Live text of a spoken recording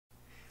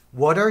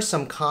What are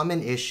some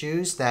common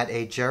issues that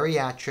a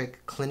geriatric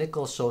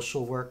clinical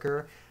social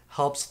worker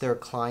helps their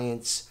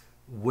clients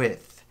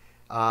with?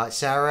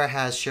 Sarah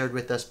has shared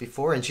with us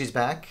before, and she's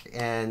back,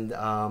 and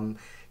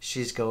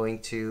she's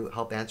going to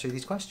help answer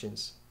these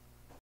questions.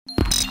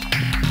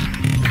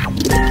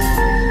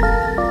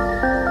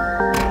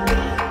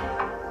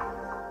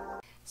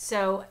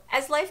 So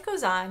as life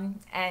goes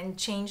on and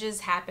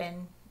changes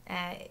happen,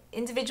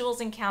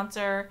 individuals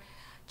encounter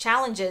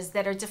challenges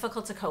that are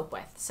difficult to cope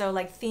with. So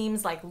like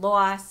themes like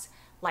loss,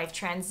 life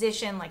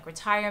transition, like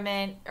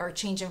retirement, or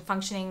change in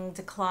functioning,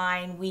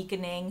 decline,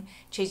 weakening,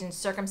 change in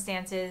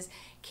circumstances,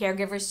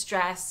 caregiver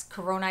stress,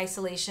 corona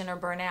isolation, or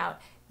burnout.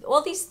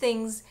 All these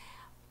things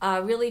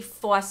really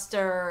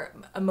foster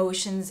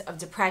emotions of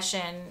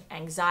depression,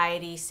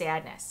 anxiety,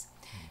 sadness.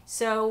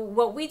 So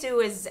what we do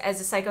is, as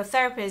a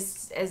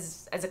psychotherapist,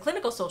 as a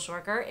clinical social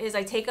worker, is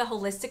I take a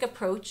holistic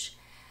approach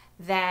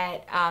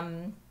that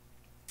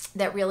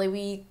that really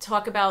we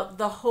talk about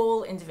the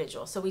whole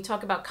individual. So we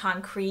talk about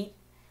concrete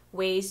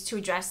ways to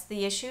address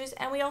the issues,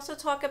 and we also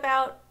talk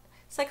about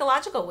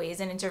psychological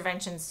ways and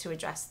interventions to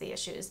address the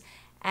issues.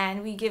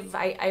 And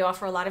I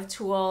offer a lot of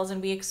tools,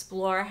 and we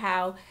explore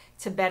how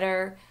to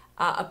better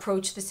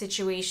approach the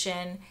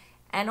situation.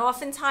 And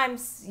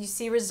oftentimes you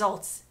see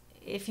results.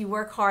 If you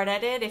work hard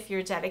at it, if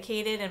you're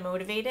dedicated and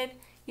motivated,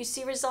 you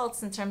see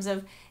results in terms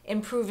of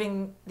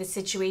improving the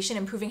situation,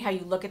 improving how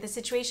you look at the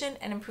situation,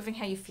 and improving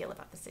how you feel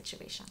about the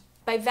situation.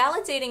 By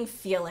validating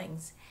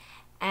feelings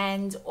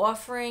and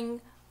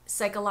offering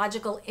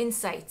psychological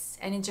insights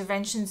and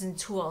interventions and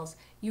tools,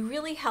 you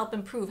really help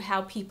improve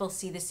how people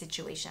see the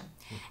situation.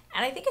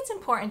 And I think it's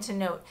important to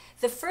note,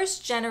 the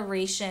first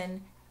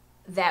generation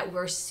that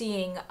we're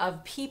seeing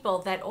of people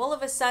that all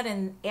of a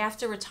sudden,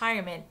 after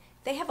retirement,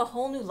 they have a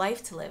whole new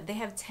life to live. They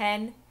have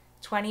 10,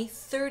 20,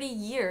 30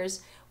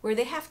 years where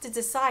they have to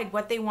decide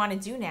what they want to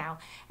do now.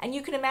 And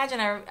you can imagine,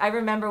 I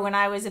remember when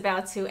I was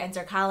about to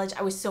enter college,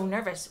 I was so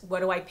nervous.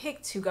 What do I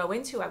pick to go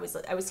into? I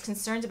was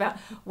concerned about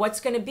what's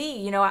going to be.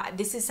 You know,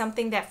 this is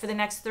something that for the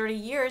next 30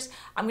 years,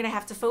 I'm going to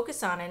have to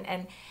focus on.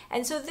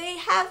 And so they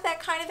have that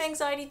kind of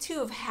anxiety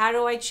too, of how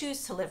do I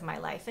choose to live my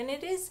life? And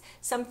it is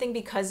something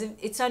because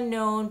it's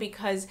unknown,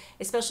 because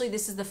especially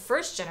this is the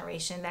first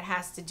generation that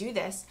has to do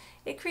this,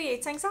 it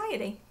creates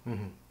anxiety.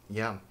 Mm-hmm.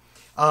 Yeah.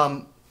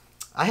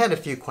 I had a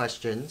few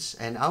questions,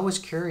 and I was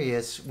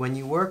curious, when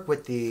you work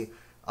with the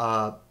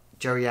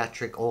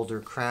geriatric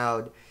older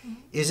crowd,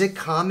 is it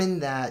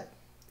common that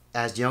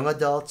as young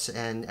adults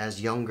and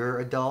as younger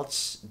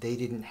adults, they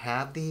didn't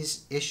have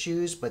these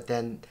issues, but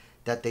then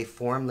that they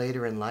form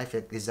later in life?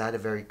 Is that a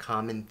very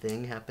common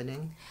thing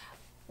happening?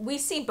 We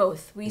see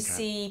both. We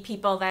see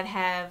people that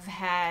have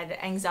had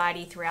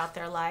anxiety throughout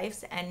their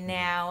lives, and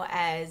now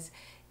as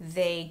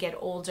they get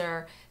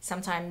older,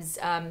 sometimes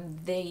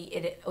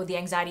the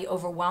anxiety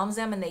overwhelms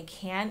them and they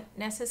can't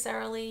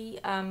necessarily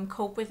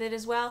cope with it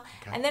as well.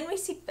 And then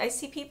I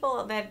see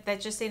people that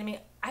just say to me,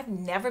 I've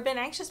never been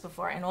anxious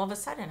before, and all of a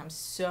sudden I'm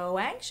so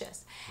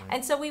anxious.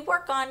 And so we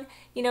work on,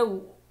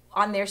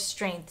 on their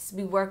strengths.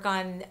 We work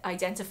on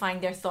identifying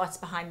their thoughts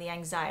behind the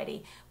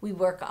anxiety. We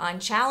work on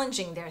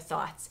challenging their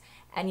thoughts,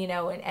 and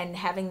and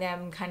having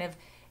them kind of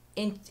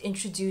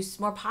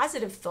introduce more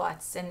positive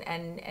thoughts,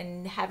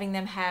 and having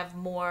them have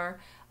more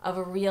of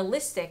a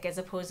realistic as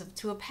opposed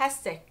to a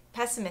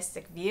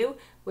pessimistic view,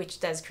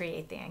 which does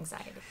create the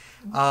anxiety.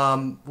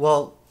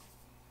 Well,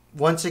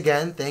 once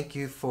again, thank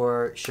you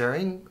for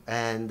sharing,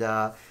 and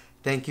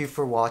thank you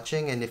for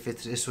watching. And if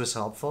this was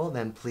helpful,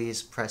 then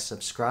please press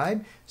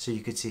subscribe so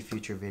you could see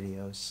future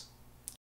videos.